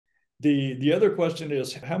The other question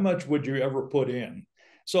is, how much would you ever put in?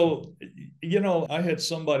 So, I had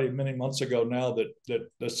somebody many months ago now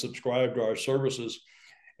that subscribed to our services,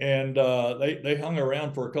 and they hung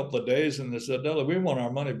around for a couple of days, and they said, "Dudley, we want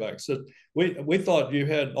our money back." I said, we thought you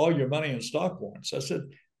had all your money in stock warrants. I said,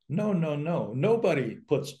 no, no, no. Nobody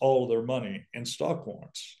puts all their money in stock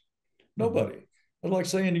warrants. Mhm. Nobody. It's like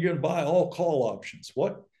saying you're going to buy all call options.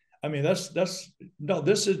 What? I mean, that's no.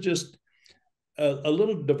 This is just a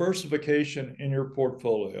little diversification in your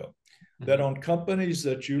portfolio. That Mhm. on companies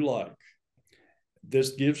that you like,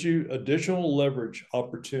 this gives you additional leverage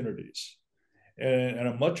opportunities and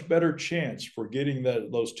a much better chance for getting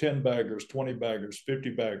those 10 baggers, 20 baggers, 50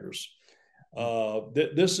 baggers.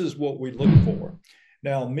 This is what we look for.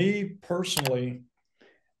 Now, me personally,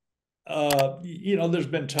 there's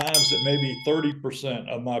been times that maybe 30%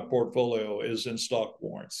 of my portfolio is in stock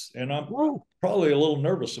warrants, and I'm Woo. probably a little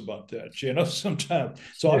nervous about that, sometimes.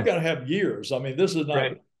 So I've Yeah. got to have years. I mean, this is not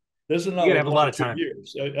Right. this is You not got to like have a lot of 1 or 2 time.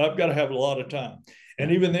 years. I've got to have a lot of time, and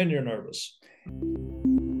Yeah. even then, you're nervous.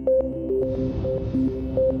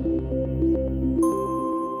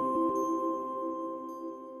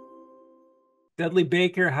 Dudley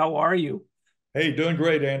Baker, how are you? Hey, doing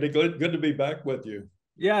great, Andy. Good to be back with you.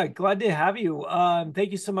 Yeah, glad to have you.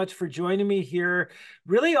 Thank you so much for joining me here.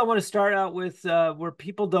 Really, I want to start out with where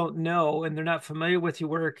people don't know and they're not familiar with your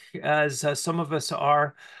work, as some of us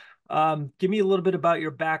are. Give me a little bit about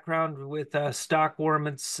your background with stock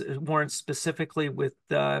warrants specifically with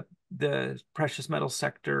the precious metal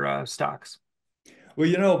sector stocks.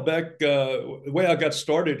 Well, back the way I got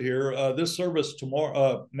started here, this service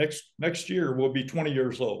tomorrow, next year will be 20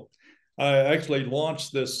 years old. I actually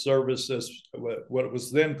launched this service as what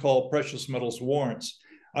was then called precious metals warrants.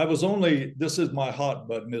 This is my hot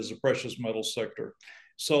button, is the precious metals sector.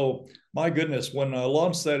 So my goodness, when I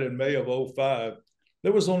launched that in May of '05,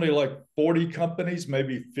 there was only like 40 companies,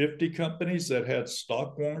 maybe 50 companies that had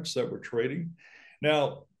stock warrants that were trading.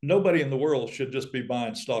 Now, nobody in the world should just be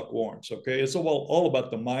buying stock warrants. Okay. It's all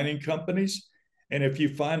about the mining companies. And if you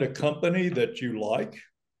find a company that you like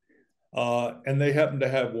and they happen to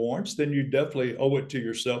have warrants, then you definitely owe it to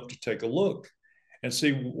yourself to take a look and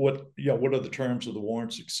see what are the terms of the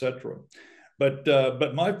warrants, etc.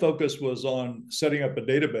 But my focus was on setting up a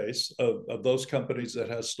database of those companies that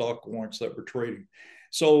has stock warrants that were trading.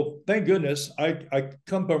 So thank goodness I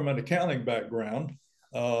come from an accounting background,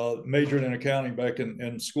 majored in accounting back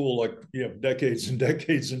in school, like decades and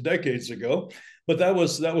decades and decades ago. But that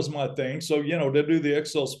was my thing. So to do the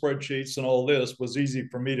Excel spreadsheets and all this was easy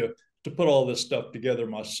for me to put all this stuff together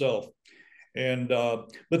myself. And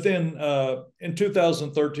but then in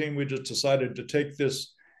 2013, we just decided to take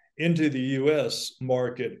this into the U.S.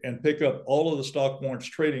 market and pick up all of the stock warrants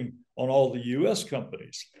trading on all the U.S.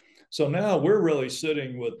 companies. So now we're really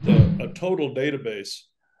sitting with a total database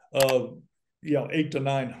of 800 to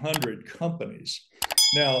 900 companies.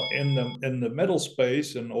 Now in the metal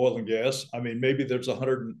space and oil and gas, I mean maybe there's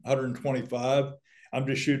 125. I'm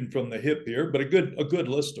just shooting from the hip here, but a good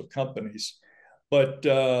list of companies. But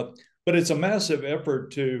but it's a massive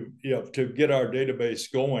effort to get our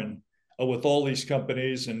database going with all these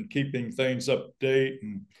companies and keeping things up to date.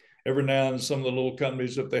 And every now and then, some of the little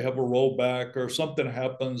companies, if they have a rollback or something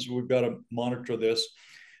happens, we've got to monitor this.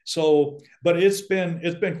 So, but it's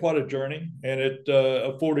been quite a journey, and it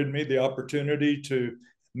afforded me the opportunity to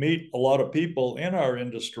meet a lot of people in our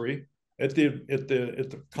industry at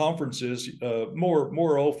the conferences,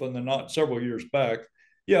 more often than not. Several years back,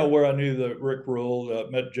 yeah, where I knew that Rick Rule,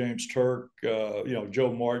 met James Turk,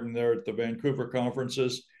 Joe Martin there at the Vancouver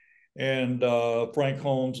conferences, and Frank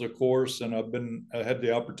Holmes, of course. And I had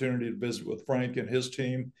the opportunity to visit with Frank and his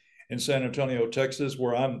team in San Antonio, Texas,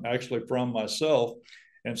 where I'm actually from myself.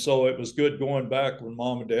 And so it was good going back when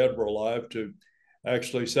mom and dad were alive to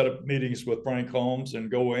actually set up meetings with Frank Holmes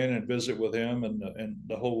and go in and visit with him and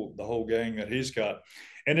the whole gang that he's got.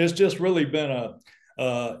 And it's just really been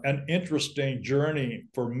an interesting journey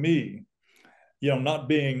for me. Not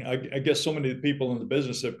being, I guess, so many people in the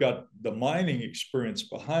business have got the mining experience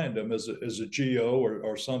behind them as a GO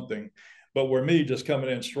or something, but where me just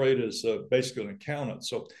coming in straight as basically an accountant.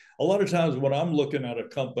 So a lot of times when I'm looking at a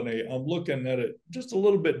company, I'm looking at it just a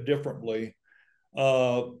little bit differently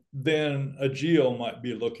than a geo might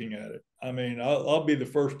be looking at it. I mean, I'll be the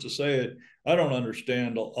first to say it. I don't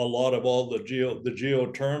understand a lot of all the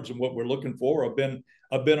geo terms and what we're looking for. I've been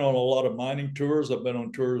on a lot of mining tours. I've been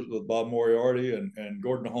on tours with Bob Moriarty and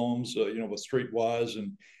Gordon Holmes, with Streetwise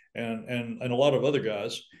and a lot of other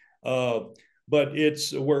guys. Uh, but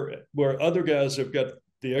it's where other guys have got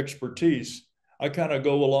the expertise. I kind of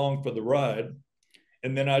go along for the ride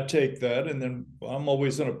And then I take that, and then I'm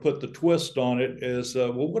always going to put the twist on it as,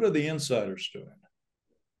 well, what are the insiders doing?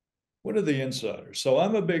 What are the insiders? So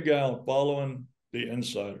I'm a big guy on following the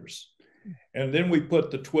insiders. And then we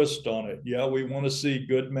put the twist on it. Yeah, we want to see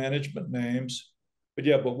good management names, but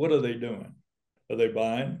yeah, but what are they doing? Are they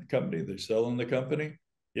buying the company? Are they selling the company?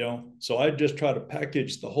 You know, so I just try to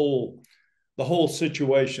package the whole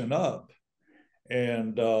situation up,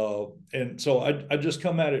 and so I just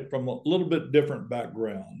come at it from a little bit different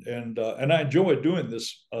background, and I enjoy doing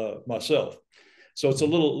this myself. So it's a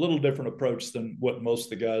little different approach than what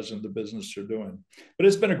most of the guys in the business are doing. But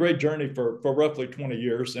it's been a great journey for roughly 20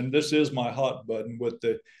 years, and this is my hot button with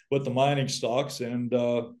the mining stocks. And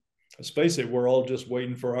let's face it, we're all just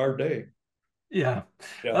waiting for our day. Yeah.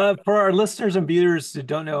 Yeah. For our listeners and viewers who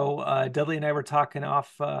don't know, Dudley and I were talking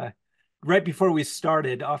off right before we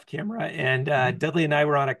started off camera, and Dudley and I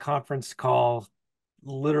were on a conference call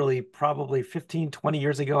literally probably 15, 20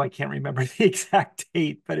 years ago. I can't remember the exact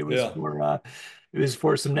date, but Yeah. it was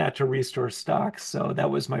for some natural resource stocks. So that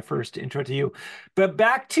was my first intro to you. But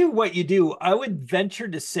back to what you do, I would venture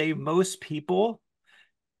to say most people,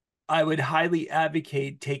 I would highly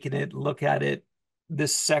advocate taking a look at it,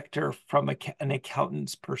 this sector from an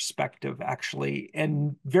accountant's perspective, actually.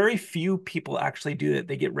 And very few people actually do that.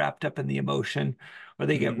 They get wrapped up in the emotion, or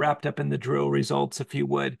they get wrapped up in the drill results, if you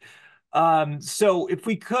would. So if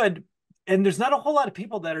we could, and there's not a whole lot of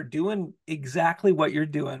people that are doing exactly what you're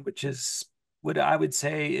doing, which is what I would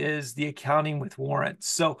say is the accounting with warrants.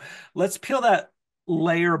 So let's peel that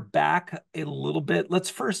layer back a little bit.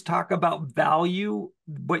 Let's first talk about value.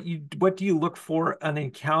 What do you look for an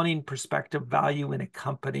accounting perspective value in a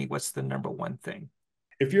company? What's the number one thing?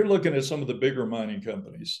 If you're looking at some of the bigger mining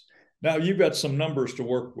companies, now you've got some numbers to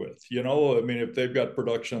work with. You know, I mean, if they've got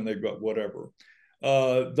production, they've got whatever.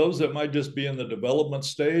 Those that might just be in the development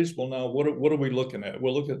stage, well, now what are we looking at?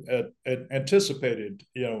 We're looking at anticipated,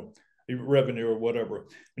 you know, revenue or whatever.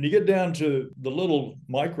 When you get down to the little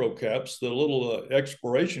micro caps, the little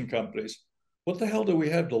exploration companies, what the hell do we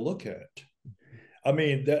have to look at? I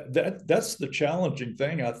mean, that's the challenging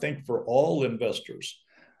thing, I think, for all investors.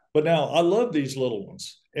 But now I love these little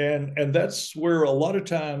ones, and that's where a lot of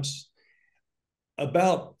times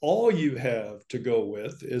about all you have to go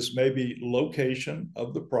with is maybe location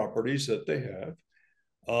of the properties that they have,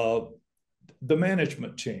 uh, the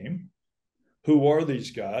management team, who are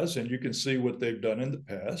these guys, and you can see what they've done in the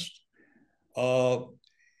past, uh,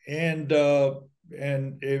 and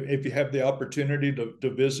if you have the opportunity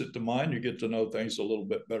to visit the mine, you get to know things a little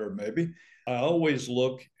bit better. Maybe I always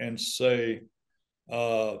look and say,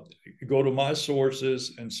 uh, go to my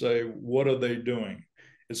sources and say, what are they doing?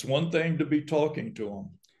 It's one thing to be talking to them.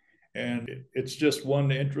 And it's just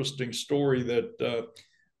one interesting story that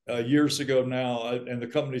years ago now, and the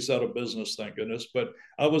company's out of business, thank goodness, but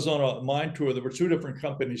I was on a mine tour. There were two different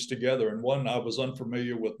companies together, and one I was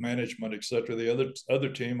unfamiliar with management, et cetera. The other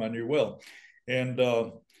team I knew well. And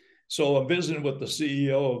so I'm visiting with the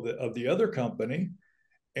CEO of the other company,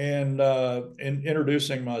 and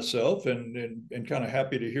introducing myself, and kind of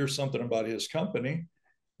happy to hear something about his company.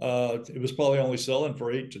 It was probably only selling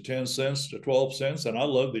for 8 to 10 cents to 12 cents. And I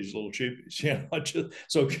love these little cheapies. You know,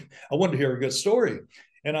 so I wanted to hear a good story.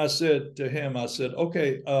 And I said to him, I said,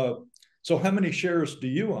 okay, so how many shares do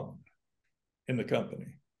you own in the company?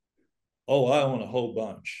 Oh, I own a whole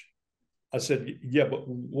bunch. I said, yeah, but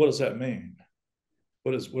what does that mean?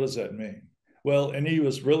 What does that mean? Well, and he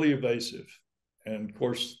was really evasive. And of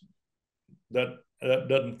course, that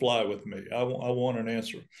doesn't fly with me. I want an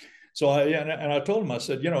answer. So I told him, I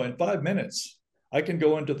said, you know, in 5 minutes, I can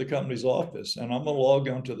go into the company's office and I'm going to log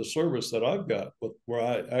on to the service that I've got where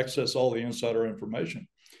I access all the insider information.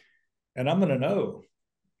 And I'm going to know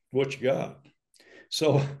what you got.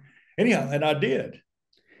 So anyhow, and I did.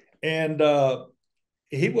 And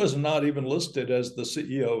he was not even listed as the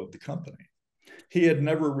CEO of the company. He had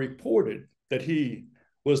never reported that he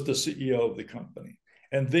was the CEO of the company.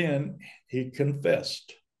 And then he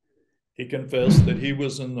confessed. He confessed that he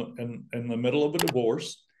was in the middle of a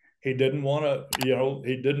divorce. He didn't want to, you know,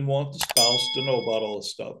 he didn't want the spouse to know about all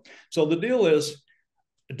this stuff. So the deal is,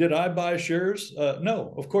 did I buy shares?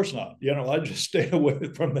 No, of course not. You know, I just stayed away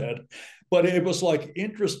from that. But it was like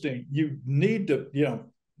interesting. You need to,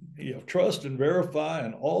 trust and verify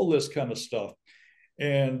and all this kind of stuff,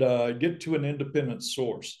 and get to an independent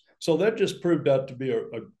source. So that just proved out to be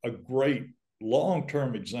a great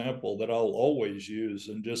long-term example that I'll always use.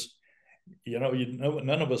 And just,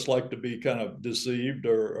 none of us like to be kind of deceived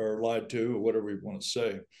or lied to or whatever you want to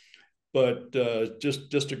say. But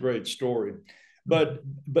just a great story. But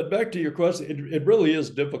back to your question, it really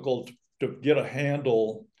is difficult to get a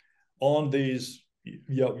handle on these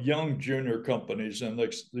young junior companies and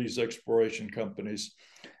these exploration companies,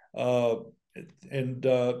 uh, and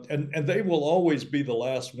they will always be the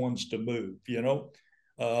last ones to move.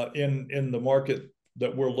 In the market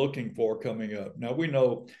that we're looking for coming up. Now we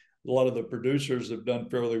know a lot of the producers have done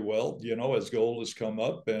fairly well, as gold has come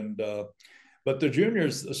up, and but the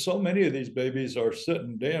juniors, so many of these babies are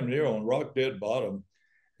sitting damn near on rock dead bottom.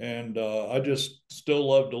 And I just still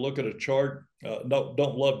love to look at a chart. No,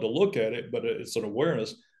 don't love to look at it, but it's an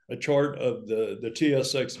awareness, a chart of the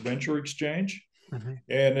TSX Venture Exchange. Mm-hmm.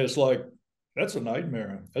 And it's like, that's a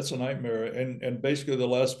nightmare. That's a nightmare. And basically the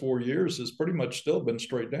last 4 years has pretty much still been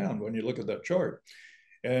straight down when you look at that chart.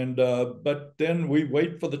 And but then we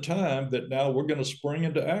wait for the time that now we're going to spring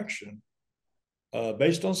into action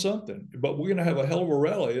based on something. But we're going to have a hell of a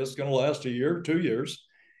rally. It's going to last a year, 2 years,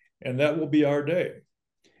 and that will be our day.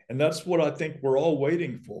 And that's what I think we're all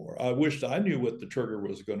waiting for. I wished I knew what the trigger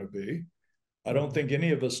was going to be. I don't think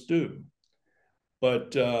any of us do.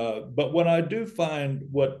 But when I do find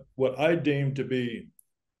what I deem to be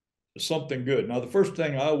something good, now the first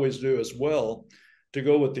thing I always do as well to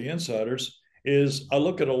go with the insiders is I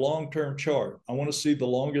look at a long-term chart. I want to see the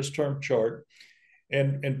longest term chart,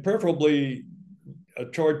 and preferably a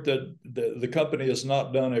chart that the company has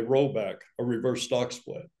not done a rollback, a reverse stock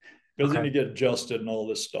split, because then you get adjusted and all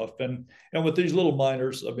this stuff. And with these little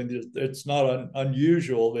miners, I mean, it's not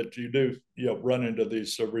unusual that you do run into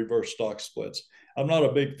these reverse stock splits. I'm not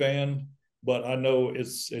a big fan, but I know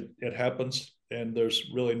it happens, and there's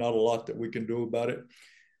really not a lot that we can do about it.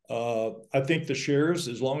 I think the shares,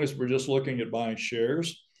 as long as we're just looking at buying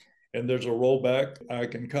shares, and there's a rollback, I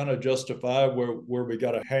can kind of justify where we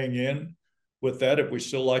got to hang in with that if we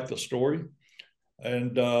still like the story.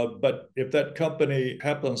 And but if that company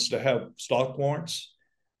happens to have stock warrants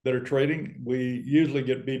that are trading, we usually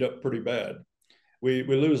get beat up pretty bad. We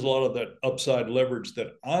lose a lot of that upside leverage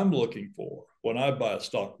that I'm looking for when I buy a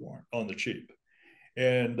stock warrant on the cheap.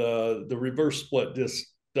 And the reverse split just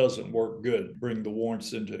doesn't work good, bring the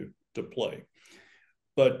warrants into play.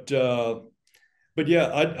 But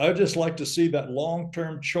yeah, I just like to see that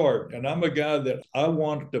long-term chart. And I'm a guy that I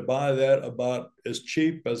want to buy that about as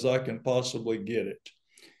cheap as I can possibly get it.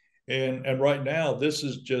 And right now, this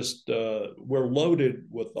is just, we're loaded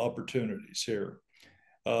with opportunities here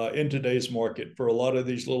in today's market for a lot of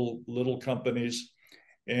these little companies.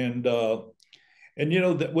 And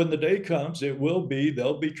that when the day comes, they'll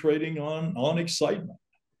be trading on excitement.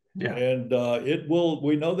 Yeah. And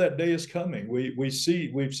we know that day is coming. We've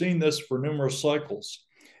seen this for numerous cycles,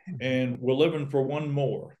 and we're living for one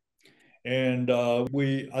more. And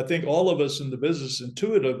I think all of us in the business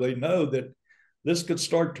intuitively know that this could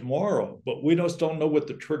start tomorrow, but we just don't know what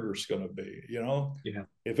the trigger is going to be. Yeah.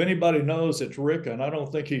 If anybody knows, it's Rick, and I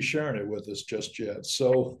don't think he's sharing it with us just yet.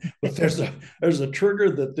 So, but there's a trigger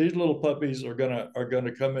that these little puppies are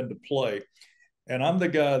gonna come into play. And I'm the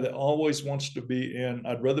guy that always wants to be in.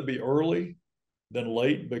 I'd rather be early than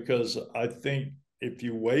late, because I think if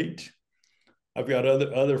you wait, I've got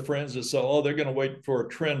other friends that say, "Oh, they're going to wait for a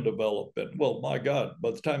trend development." Well, my God,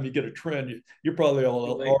 by the time you get a trend, you're probably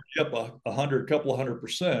already up a couple of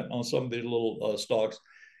 100% on some of these little stocks.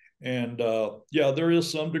 And yeah, there is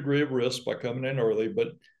some degree of risk by coming in early,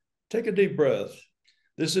 but take a deep breath.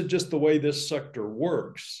 This is just the way this sector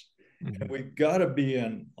works. Mm-hmm. And we've got to be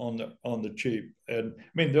in on the cheap. And I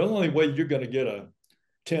mean, the only way you're going to get a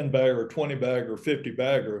 10 bagger, 20 bagger, 50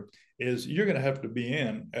 bagger is you're going to have to be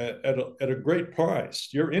in at a great price.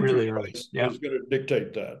 Your entry price is going to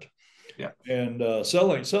dictate that. Yeah. And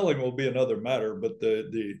selling will be another matter, but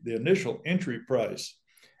the initial entry price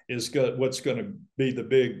is what's going to be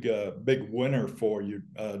the big winner for you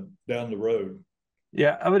down the road.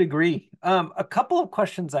 Yeah, I would agree. A couple of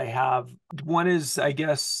questions I have. One is, I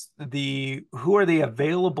guess, who are they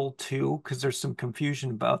available to? Because there's some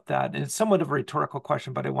confusion about that. And it's somewhat of a rhetorical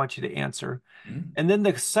question, but I want you to answer. Mm-hmm. And then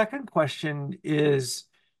the second question is,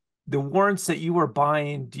 the warrants that you were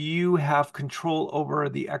buying, do you have control over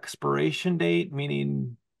the expiration date?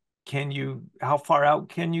 Meaning, how far out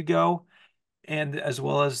can you go? And as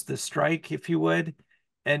well as the strike, if you would.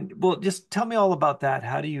 And well, just tell me all about that.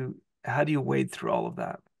 How do you wade through all of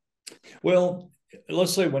that? Well,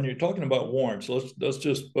 let's say when you're talking about warrants, let's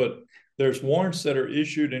just put, there's warrants that are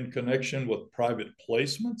issued in connection with private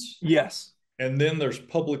placements. Yes. And then there's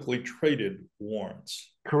publicly traded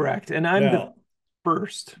warrants. Correct. And I'm the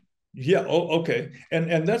first. Yeah. Oh, okay.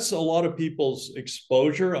 And that's a lot of people's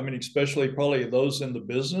exposure. I mean, especially probably those in the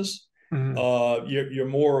business. Mm-hmm.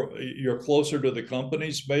 You're closer to the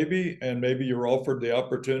companies maybe, and maybe you're offered the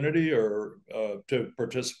opportunity or to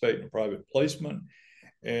participate in private placement.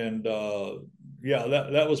 And yeah,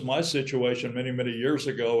 that was my situation many, many years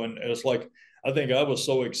ago. And it's like, I think I was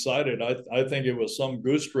so excited. I think it was some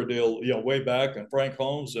Goostra deal, way back, and Frank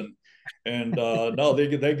Holmes and no,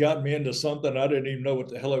 they got me into something I didn't even know what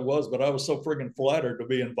the hell it was, but I was so friggin' flattered to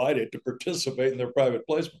be invited to participate in their private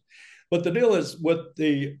placement. But the deal is with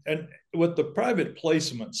the private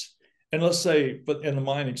placements, and let's say, but in the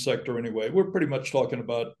mining sector anyway, we're pretty much talking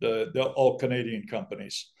about the all Canadian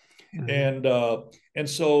companies. Mhm. And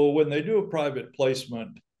so when they do a private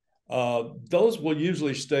placement, those will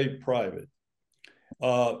usually stay private.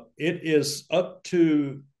 It is up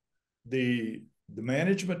to the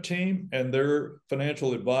management team and their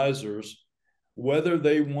financial advisors whether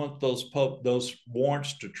they want those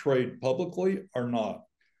warrants to trade publicly or not.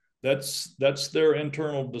 That's their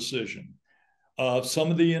internal decision.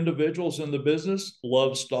 Some of the individuals in the business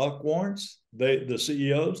love stock warrants. The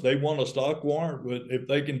CEOs, they want a stock warrant, but if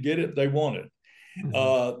they can get it, they want it.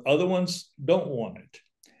 Mhm. Other ones don't want it,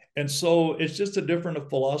 and so it's just a different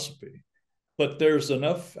philosophy. But there's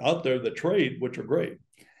enough out there that trade, which are great.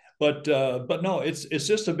 But no, it's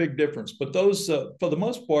just a big difference. But those, for the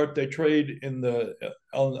most part, they trade in the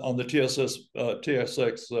on the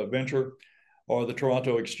TSX Venture or the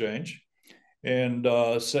Toronto Exchange, and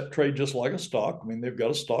trade just like a stock. I mean, they've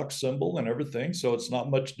got a stock symbol and everything, so it's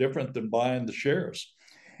not much different than buying the shares.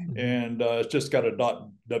 Mhm. And it's just got a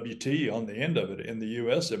 .WT on the end of it. In the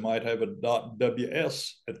US, it might have a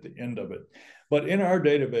 .WS at the end of it. But in our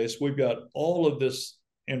database, we've got all of this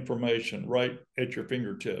information right at your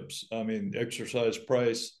fingertips. I mean, exercise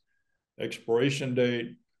price, expiration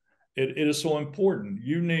date. It is so important.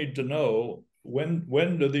 You need to know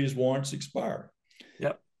when do these warrants expire.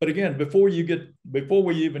 Yep. But again, before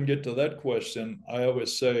we even get to that question, I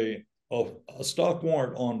always say, oh, a stock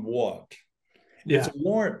warrant on what? It's a Yeah.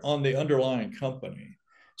 warrant on the underlying company.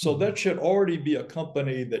 So Mhm. that should already be a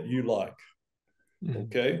company that you like. Mhm.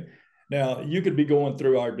 Okay. Now you could be going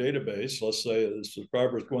through our database. Let's say the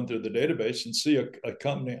subscribers going through the database and see a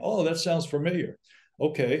company. Oh, that sounds familiar.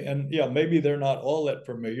 Okay. And yeah, maybe they're not all that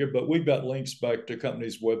familiar, but we've got links back to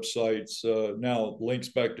companies' websites, now links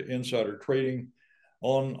back to insider trading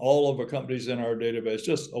on all of the companies in our database,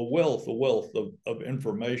 just a wealth of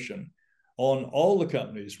information on all the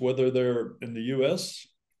companies, whether they're in the US,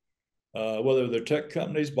 whether they're tech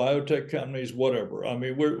companies, biotech companies, whatever. I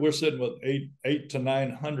mean, we're sitting with eight to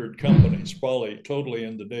 900 companies probably totally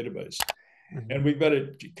in the database. And Mhm. we've got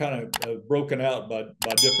it kind of broken out by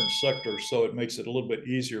different sectors, so it makes it a little bit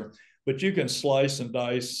easier. But you can slice and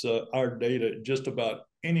dice our data just about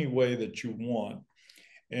any way that you want.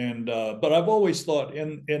 And but I've always thought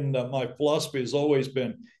in my philosophy has always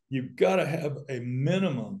been you've got to have a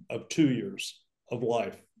minimum of 2 years of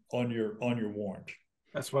life on your warrant.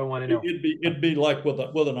 That's what I want to know. It'd be like with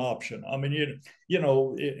an option. I mean,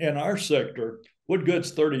 in our sector, what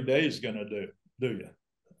good's 30 days going to do you,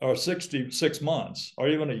 or 6 months, or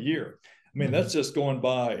even a year? I mean, Mhm. that's just going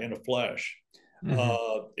by in a flash.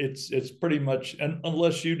 Mhm. It's pretty much, and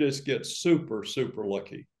unless you just get super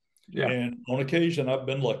lucky. Yeah. And on occasion, I've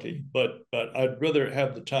been lucky, but I'd rather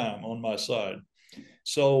have the time on my side.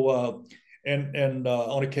 So, and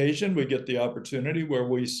on occasion, we get the opportunity where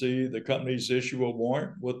we see the companies issue a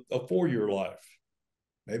warrant with a 4 year life,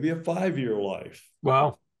 maybe a 5 year life.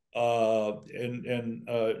 Wow. And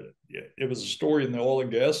it was a story in the oil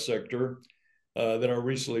and gas sector that I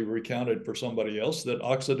recently recounted for somebody else that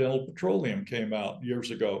Occidental Petroleum came out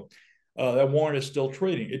years ago. That warrant is still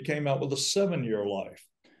trading. It came out with a 7 year life.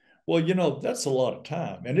 Well, that's a lot of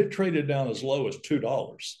time. And it traded down as low as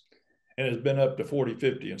 $2 and has been up to 40,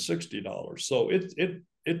 50, and $60. So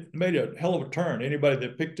it made a hell of a turn. Anybody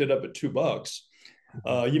that picked it up at $2,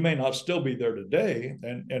 Mhm. you may not still be there today,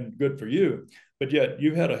 and good for you, but yet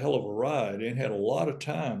you had a hell of a ride and had a lot of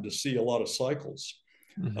time to see a lot of cycles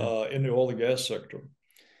Mhm. in the oil and gas sector.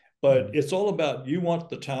 But Mhm. it's all about you want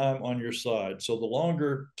the time on your side. So the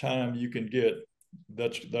longer time you can get,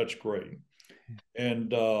 that's great.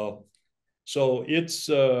 And so it's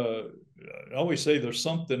I always say there's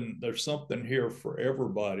something here for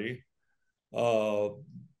everybody. Uh,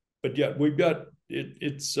 but yet we've got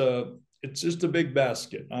it's just a big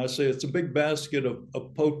basket. I say it's a big basket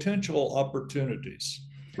of potential opportunities,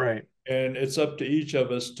 Right. and it's up to each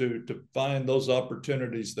of us to find those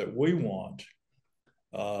opportunities that we want,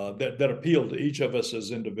 that appeal to each of us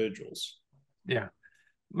as individuals. Yeah.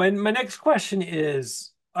 My next question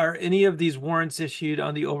is, are any of these warrants issued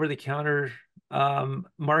on the over-the-counter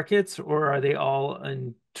markets, or are they all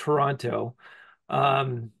in Toronto,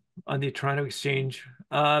 um, on the Toronto Exchange?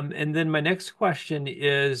 And then my next question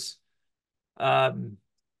is, um,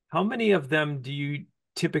 how many of them do you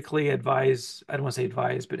typically advise? I don't want to say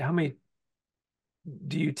advise, but how many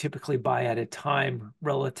do you typically buy at a time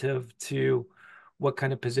relative to what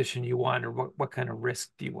kind of position you want, or what kind of risk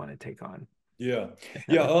do you want to take on? Yeah, If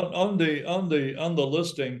that yeah. makes On the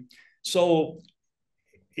listing, so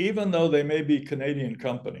even though they may be Canadian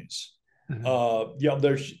companies, Mhm. yeah,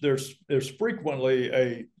 there's frequently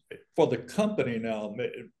a for the company now.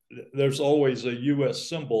 There's always a U.S.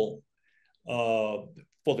 symbol uh,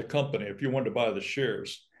 for the company if you want to buy the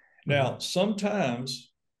shares. Now, Mhm.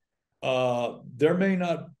 sometimes there may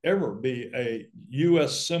not ever be a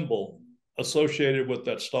U.S. symbol associated with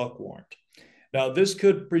that stock warrant. Now, this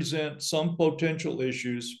could present some potential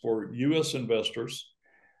issues for U.S. investors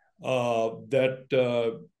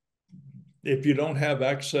that if you don't have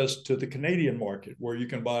access to the Canadian market where you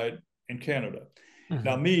can buy it in Canada.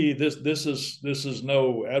 Now, Mhm. me, this is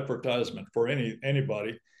no advertisement for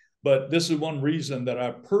anybody, but this is one reason that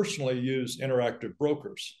I personally use Interactive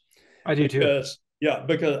Brokers I do too. because yeah,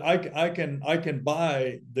 because I can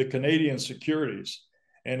buy the Canadian securities,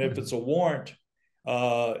 and if it's Mhm. a warrant,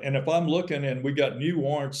 and if I'm looking and we got new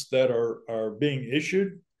warrants that are being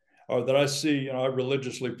issued, or that I see, I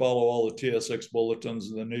religiously follow all the TSX bulletins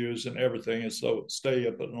and the news and everything, and so stay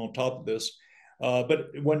up and on top of this. But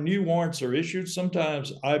when new warrants are issued,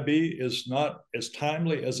 sometimes IB is not as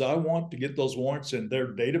timely as I want to get those warrants in their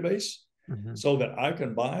database Mhm. so that I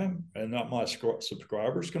can buy them and not my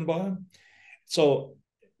subscribers can buy them. So,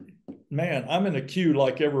 man, I'm in a queue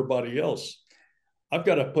like everybody else. I've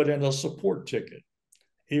got to put in a support ticket,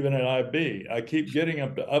 even at IB. I keep getting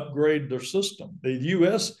them to upgrade their system.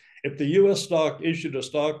 If the US stock issued a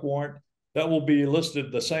stock warrant, that will be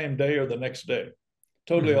listed the same day or the next day,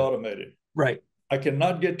 totally Mhm. automated. Right. I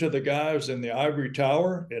cannot get to the guys in the ivory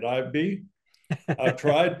tower at IB. I've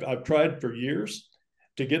tried for years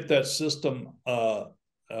to get that system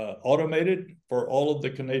automated for all of the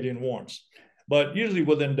Canadian warrants. But usually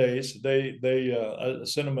within days, they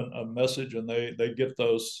send them a message and they get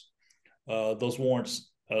those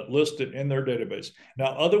warrants listed in their database. Now,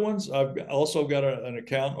 other ones, I've also got an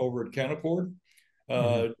account over at Canaccord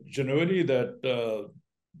Mhm. Genuity that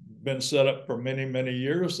been set up for many, many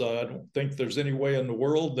years. I don't think there's any way in the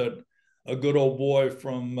world that a good old boy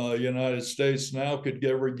from United States now could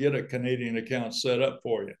ever get a Canadian account set up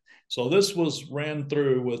for you. So this was ran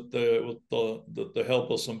through with the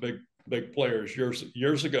help of some big players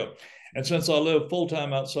years ago. And since I live full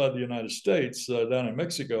time outside the United States, down in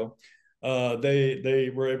Mexico,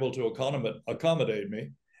 they were able to accommodate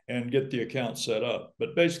me and get the account set up.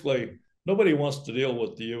 But basically, nobody wants to deal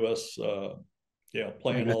with the U.S.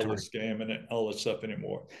 Playing all Regulatory. this game and all this stuff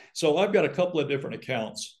anymore. So I've got a couple of different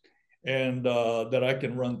accounts and that I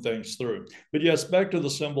can run things through. But yes, back to the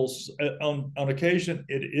symbols. On occasion,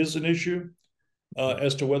 it is an issue Mhm.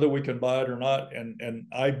 as to whether we can buy it or not. And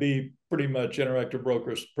IB pretty much Interactive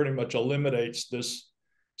Brokers pretty much eliminates this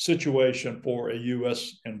situation for a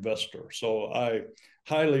U.S. investor. So I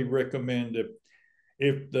highly recommend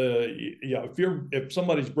if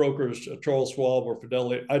somebody's broker is Charles Schwab or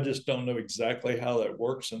Fidelity, I just don't know exactly how that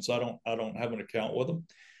works since I don't have an account with them.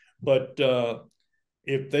 But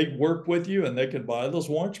if they work with you and they can buy those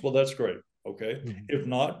warrants, well, that's great. Okay. Mhm. If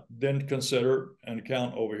not, then consider an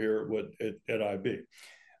account over here at IB.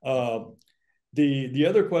 Uh, the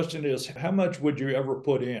other question is, how much would you ever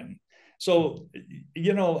put in? So,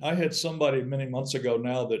 I had somebody many months ago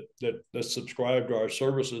now that subscribed to our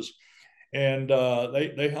services, and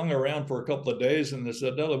they hung around for a couple of days, and they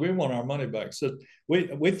said, "Dudley, we want our money back." I said,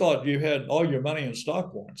 "We thought you had all your money in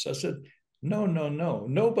stock warrants." I said, "No, no, no.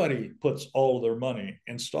 Nobody puts all of their money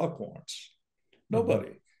in stock warrants. Mhm. Nobody.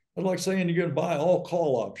 It's like saying you're going to buy all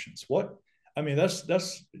call options. What? I mean, that's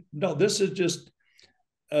no. This is just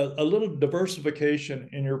a little diversification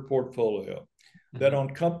in your portfolio. That Mhm. on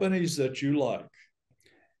companies that you like,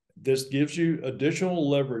 this gives you additional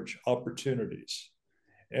leverage opportunities."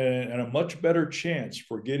 And a much better chance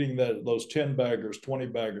for getting those 10 baggers, 20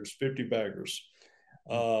 baggers, 50 baggers.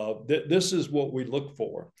 This is what we look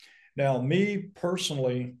for. Now, me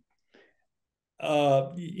personally,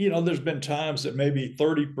 there's been times that maybe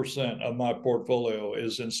 30% of my portfolio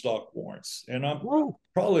is in stock warrants, and I'm Whoa.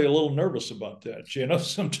 probably a little nervous about that,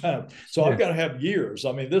 sometimes. So I've Yeah. got to have years.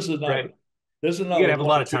 I mean, this is not Right. this is You not gotta a have a one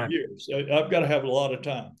lot or of two time. years. I've got to have a lot of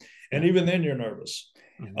time, and Yeah. even then, you're nervous.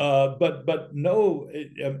 Mhm. But no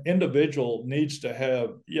individual needs to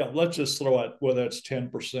have. Yeah, let's just throw out whether it's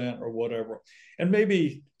 10% or whatever, and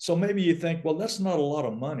maybe you think, well, that's not a lot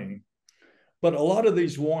of money. But a lot of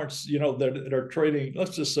these warrants, that are trading,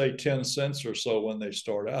 let's just say 10 cents or so when they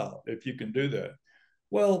start out, if you can do that.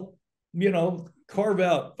 Well, carve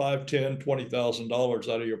out 5, 10, $20,000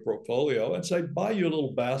 out of your portfolio and say, buy you a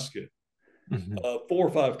little basket Mm-hmm. 4 or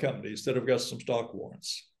 5 companies that have got some stock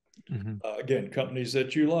warrants. Mm-hmm. Again, companies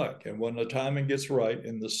that you like. And when the timing gets right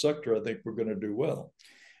in this sector, I think we're going to do well.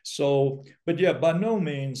 So, but yeah, by no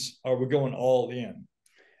means are we going all in.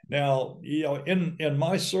 Now, in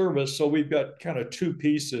my service, so we've got kind of 2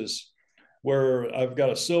 pieces where I've got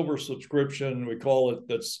a silver subscription, we call it,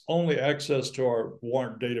 that's only access to our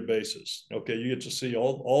warrant databases. Okay, you get to see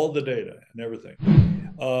all the data and everything.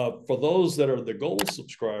 For those that are the gold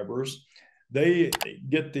subscribers, they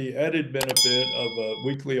get the added benefit of a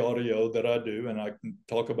weekly audio that I do, and I can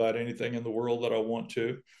talk about anything in the world that I want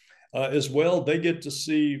to. As well, they get to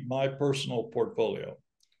see my personal portfolio,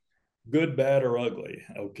 good, bad, or ugly.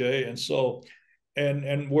 Okay, and so,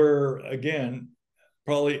 and where again,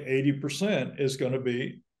 probably 80% is going to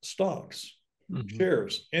be stocks, Mm-hmm.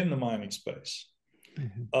 shares in the mining space.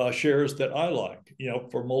 Mm-hmm. Shares that I like,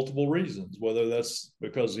 for multiple reasons, whether that's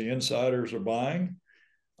because the insiders are buying,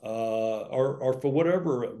 or for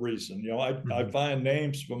whatever reason. I Mm-hmm. find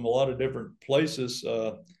names from a lot of different places,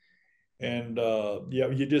 and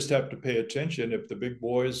you just have to pay attention if the big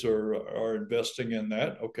boys are investing in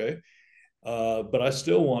that. Okay, but I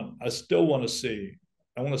still want to see.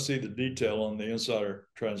 I want to see the detail on the insider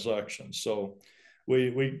transactions. So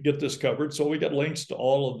we get this covered. So we get links to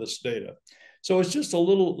all of this data. So it's just a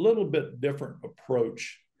little bit different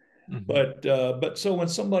approach. Mm-hmm. But so when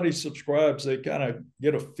somebody subscribes, they kind of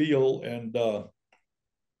get a feel and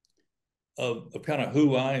of kind of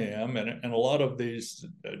who I am, and a lot of these,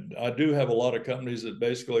 I do have a lot of companies that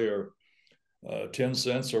basically are 10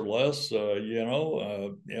 cents or less.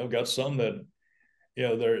 Got some that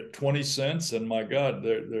they're at 20 cents, and my God,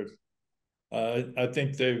 they're I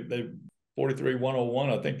think they 43,101.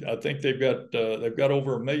 I think they've got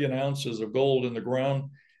over 1,000,000 ounces of gold in the ground,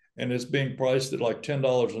 and it's being priced at like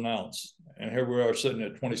 $10 an ounce. And here we are sitting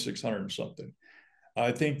at 2,600 and something.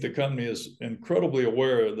 I think the company is incredibly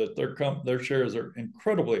aware that their shares are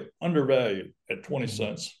incredibly undervalued at 20 Mm-hmm.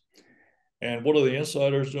 cents. And what are the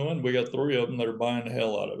insiders doing? We got 3 of them that are buying the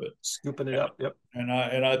hell out of it. Scooping it up. Yep. And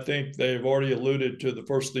I think they've already alluded to the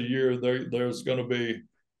first of the year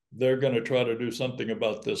they're going to try to do something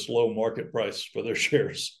about this low market price for their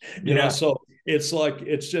shares. Yeah. So it's like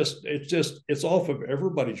it's off of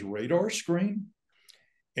everybody's radar screen,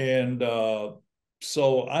 and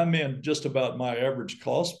so I'm in just about my average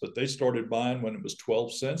cost. But they started buying when it was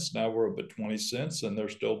 12 cents. Now we're up at 20 cents, and they're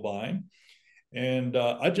still buying. And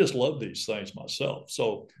I just love these things myself.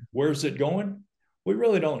 So where's it going? We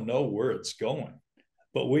really don't know where it's going,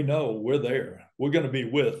 but we know we're there. We're going to be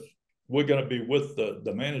with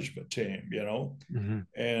the management team, Mm-hmm.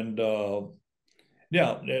 and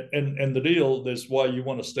yeah, and the deal is why you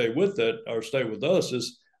want to stay with it or stay with us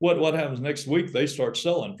is what happens next week. They start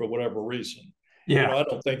selling for whatever reason. Yeah. I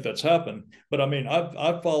don't think that's happened, but I mean,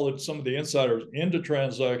 I've followed some of the insiders into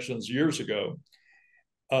transactions years ago,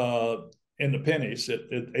 uh, in the pennies at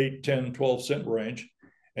 8, 10, 12 cent range.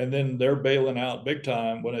 And then they're bailing out big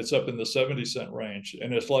time when it's up in the 70 cent range.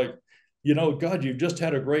 And it's like, God, you've just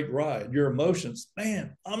had a great ride. Your emotions,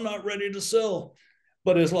 man, I'm not ready to sell.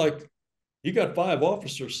 But it's like, you got 5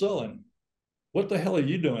 officers selling. What the hell are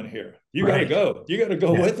you doing here? You got to Right. go. You got to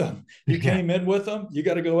go Yeah. with them. You Yeah. came in with them. You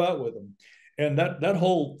got to go out with them. And that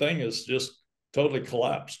whole thing is just totally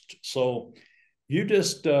collapsed. So you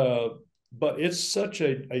just, but it's such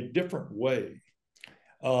a different way.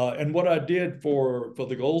 And what I did for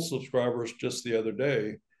the gold subscribers just the other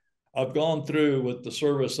day, I've gone through with the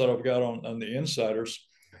service that I've got on the insiders,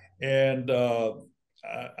 and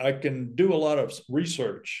I can do a lot of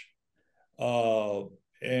research. Uh,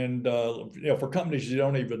 and for companies you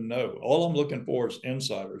don't even know, all I'm looking for is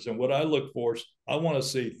insiders. And what I look for is I want to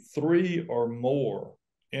see 3 or more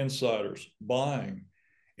insiders buying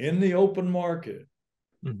in the open market,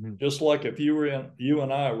 Mm-hmm. just like if you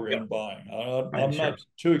and I were Yep. in buying. Buying I'm not shares.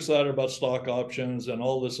 too excited about stock options and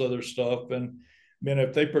all this other stuff. And I mean,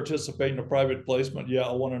 if they participate in a private placement, yeah,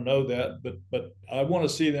 I want to know that. But I want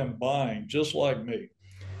to see them buying just like me,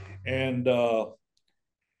 and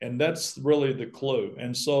that's really the clue.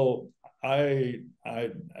 And so I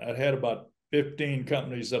had about 15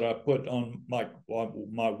 companies that I put on my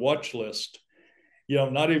watch list.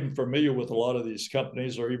 Not even familiar with a lot of these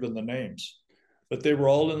companies or even the names, but they were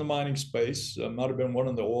all in the mining space. Might have been one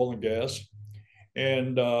in the oil and gas,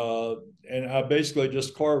 and I basically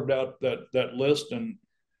just carved out that list and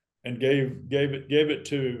gave it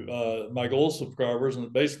to my gold subscribers,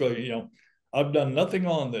 and basically, I've done nothing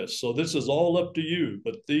on this, so this is all up to you.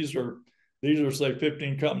 But these are say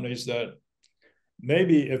 15 companies that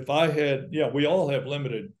maybe if I had, we all have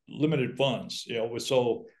limited funds,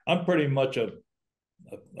 so I'm pretty much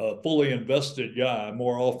a fully invested guy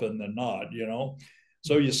more often than not,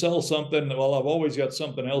 So you sell something. Well, I've always got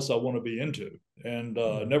something else I want to be into, and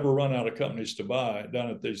never run out of companies to buy down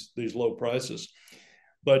at these low prices.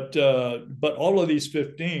 But all of these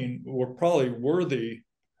 15 were probably worthy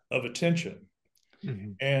of attention,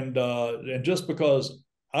 Mhm. and just because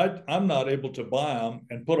I'm not able to buy them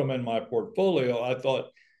and put them in my portfolio, I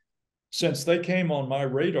thought since they came on my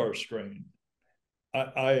radar screen,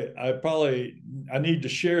 I probably I need to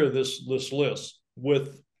share this list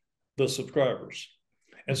with the subscribers,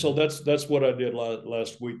 and so Mhm. that's what I did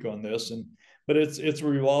last week on this. And but it's a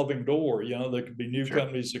revolving door. There could be new Sure.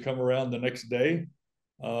 companies that come around the next day,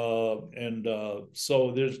 and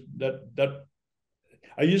so there's that.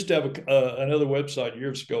 I used to have another website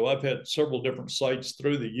years ago. I've had several different sites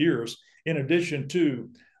through the years, in addition to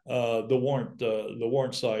the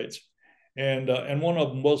warrant sites, and one of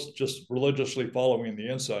them was just religiously following the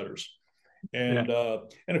insiders. Yeah.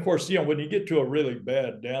 And of course, when you get to a really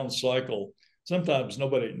bad down cycle, sometimes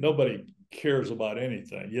nobody cares about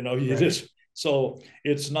anything. You Right. just so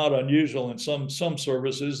it's not unusual in some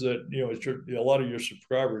services that a lot of your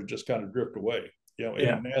subscribers just kind of drift away. In a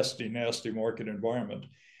Yeah. nasty market environment.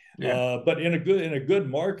 Yeah. But in a good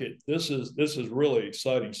market, this is really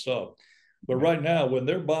exciting stuff. But Right. right now, when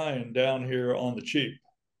they're buying down here on the cheap,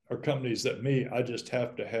 are companies that I just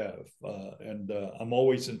have to have, and I'm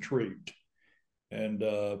always intrigued. And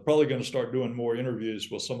probably going to start doing more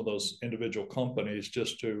interviews with some of those individual companies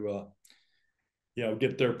just to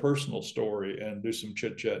get their personal story and do some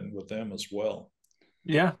chit chatting with them as well.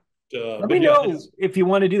 Yeah. Let me But yeah, know if you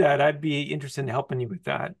want to do that. I'd be interested in helping you with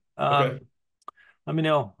that. okay. Let me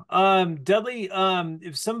know. Dudley,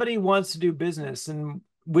 if somebody wants to do business and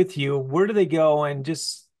with you, where do they go? And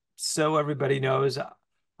just so everybody knows,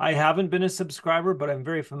 I haven't been a subscriber, but I'm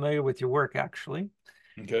very familiar with your work actually.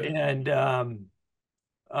 Okay. And um,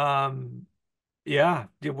 yeah,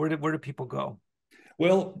 where do people go?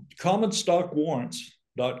 Well,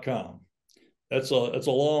 commonstockwarrants.com. That's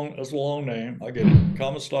a long name. I get it.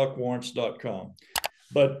 Commonstockwarrants.com.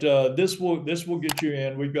 But this will get you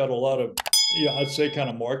in. We've got a lot of, I'd say kind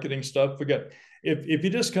of marketing stuff. We got if you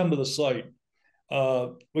just come to the site,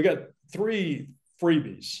 we got 3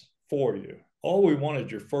 freebies for you. All we want is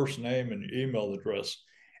your first name and your email address,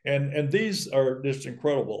 and these are just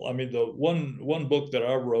incredible. I mean, the one book that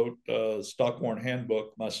I wrote, Stock Warrant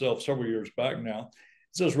Handbook, myself several years back now,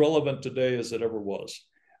 it's as relevant today as it ever was,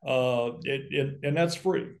 and that's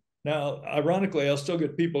free. Now, ironically, I still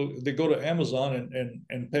get people that go to Amazon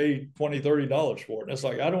and pay $20-$30 for it. And it's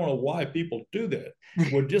like, I don't know why people do that.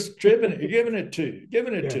 We're just giving it to you,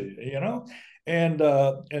 Yeah. And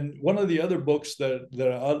one of the other books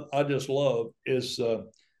that I just love is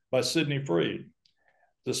by Sidney Freed,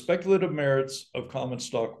 The Speculative Merits of Common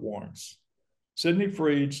Stock Warrants. Sidney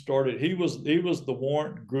Freed started, he was the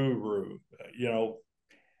warrant guru.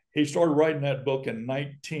 He started writing that book in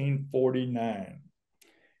 1949.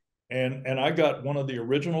 And I got one of the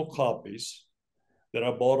original copies that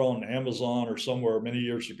I bought on Amazon or somewhere many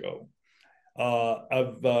years ago.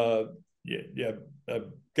 I've got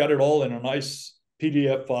it all in a nice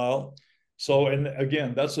PDF file. So, and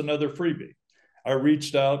again, that's another freebie. I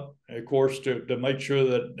reached out, of course, to make sure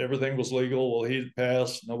that everything was legal. Well, he'd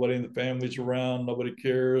passed. Nobody in the family's around. Nobody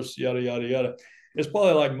cares. Yada yada yada. It's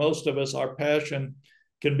probably like most of us. Our passion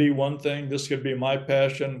can be one thing. This could be my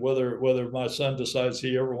passion. Whether my son decides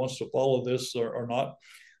he ever wants to follow this or not,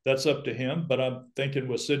 that's up to him. But I'm thinking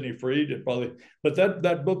with Sidney Freed, it probably. But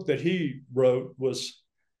that book that he wrote was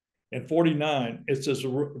in '49. It's as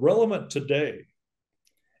relevant today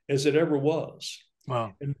as it ever was,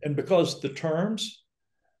 Wow. and because the terms,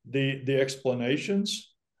 the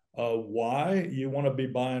explanations, why you want to be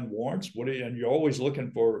buying warrants, and you're always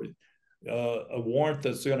looking for a warrant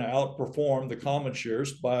that's going to outperform the common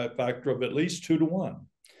shares by a factor of at least 2-to-1.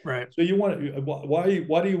 Right. So you want to, why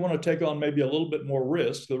do you want to take on maybe a little bit more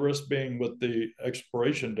risk? The risk being with the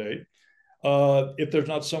expiration date, if there's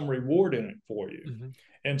not some reward in it for you. Mm-hmm.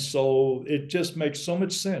 And so it just makes so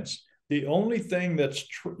much sense. The only thing that's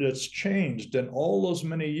changed in all those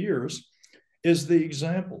many years is the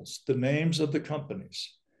examples, the names of the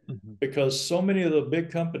companies, Mm-hmm. because so many of the big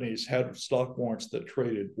companies had stock warrants that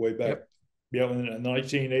traded way back, Yep. in the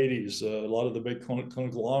 1980s. A lot of the big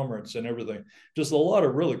conglomerates and everything. Just a lot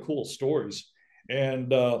of really cool stories,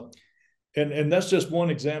 and that's just one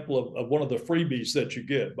example of one of the freebies that you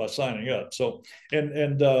get by signing up. So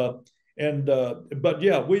but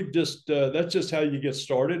yeah, we've just that's just how you get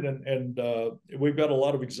started, and we've got a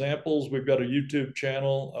lot of examples. We've got a YouTube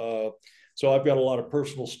channel. So I've got a lot of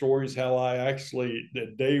personal stories, how I actually,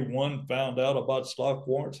 day one, found out about stock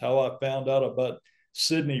warrants, how I found out about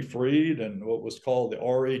Sidney Freed and what was called the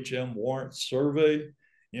RHM Warrants survey,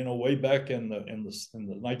 way back in the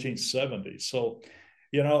 1970s. So,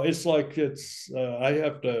 it's like I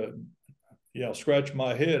have to scratch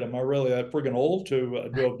my head. Am I really that freaking old to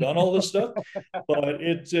have done all this stuff? But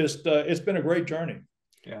it's been a great journey.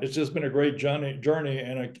 Yeah. It's just been a great journey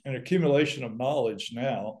and an accumulation of knowledge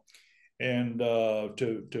now, and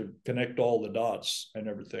to connect all the dots and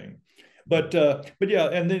everything. But yeah,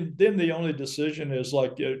 and then the only decision is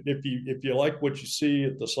like if you like what you see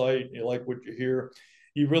at the site, you like what you hear,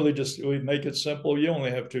 you really just we make it simple. You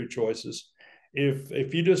only have two choices.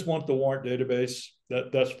 If you just want the warrant database,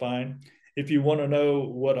 that's fine. If you want to know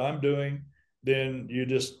what I'm doing, then you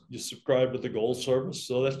subscribe to the gold service.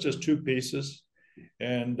 So that's just two pieces,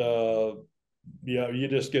 and you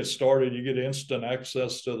just get started. You get instant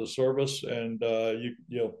access to the service, and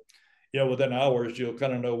within hours you'll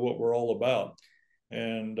kind of know what we're all about.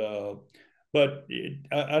 And but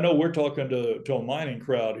I know we're talking to a mining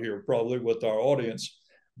crowd here, probably with our audience.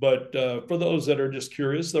 But for those that are just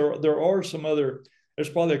curious, there are some other. There's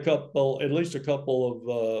probably at least a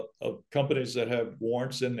couple of companies that have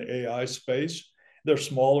warrants in the AI space. They're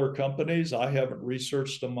smaller companies. I haven't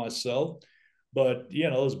researched them myself, but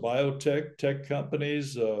those biotech tech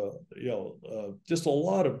companies, just a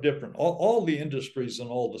lot of different, all the industries and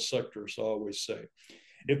all the sectors. I always say,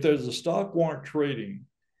 if there's a stock warrant trading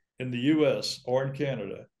in the U.S. or in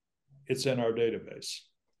Canada, it's in our database,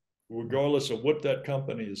 regardless of what that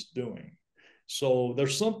company is doing. So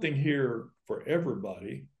there's something here for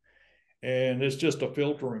everybody, and it's just a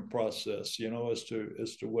filtering process, as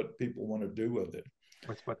to what people want to do with it.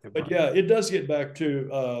 What's what they want. But yeah, it does get back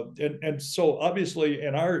to and so obviously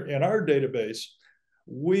in our database,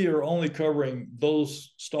 we are only covering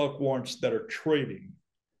those stock warrants that are trading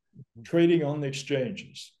on the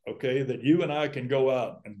exchanges, okay, that you and I can go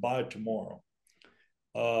out and buy tomorrow.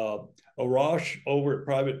 Arash over at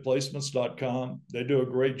privateplacements.com, they do a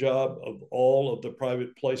great job of all of the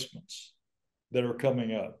private placements that are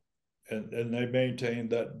coming up, and they maintain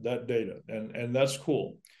that data, and that's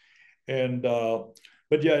cool. And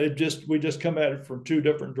but yeah, we just come at it from two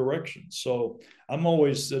different directions. So I'm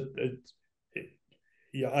always I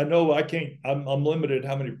know I can't. I'm limited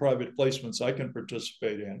how many private placements I can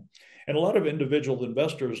participate in, and a lot of individual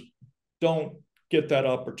investors don't get that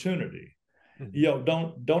opportunity.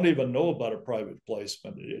 Don't even know about a private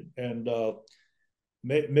placement, and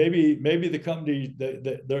maybe the company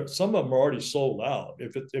some of them are already sold out.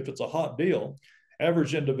 If it's a hot deal,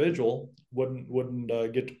 average individual wouldn't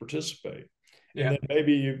get to participate. Yeah. And then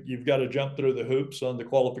maybe you've got to jump through the hoops on the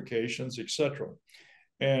qualifications, etc.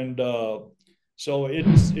 And so and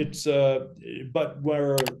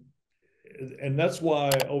that's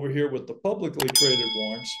why over here with the publicly traded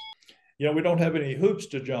warrants, we don't have any hoops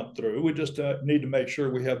to jump through. We just need to make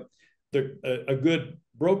sure we have a good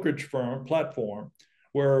brokerage firm platform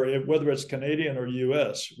where whether it's Canadian or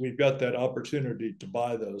U.S., we've got that opportunity to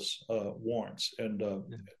buy those warrants, and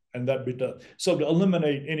that be done. So to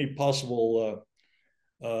eliminate any possible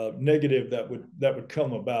negative that would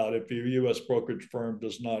come about if your U.S. brokerage firm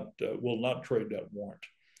will not trade that warrant.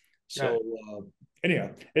 So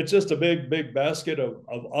anyhow, it's just a big basket of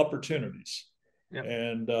opportunities. Yeah.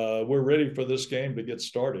 And we're ready for this game to get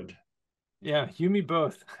started. Yeah, you me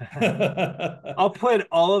both. I'll put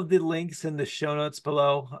all of the links in the show notes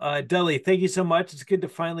below. Dudley, thank you so much. It's good to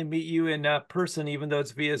finally meet you in person, even though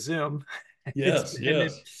it's via Zoom. Yes,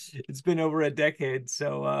 it's been over a decade.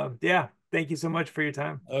 So yeah, thank you so much for your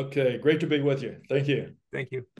time. Okay, great to be with you. Thank you. Thank you.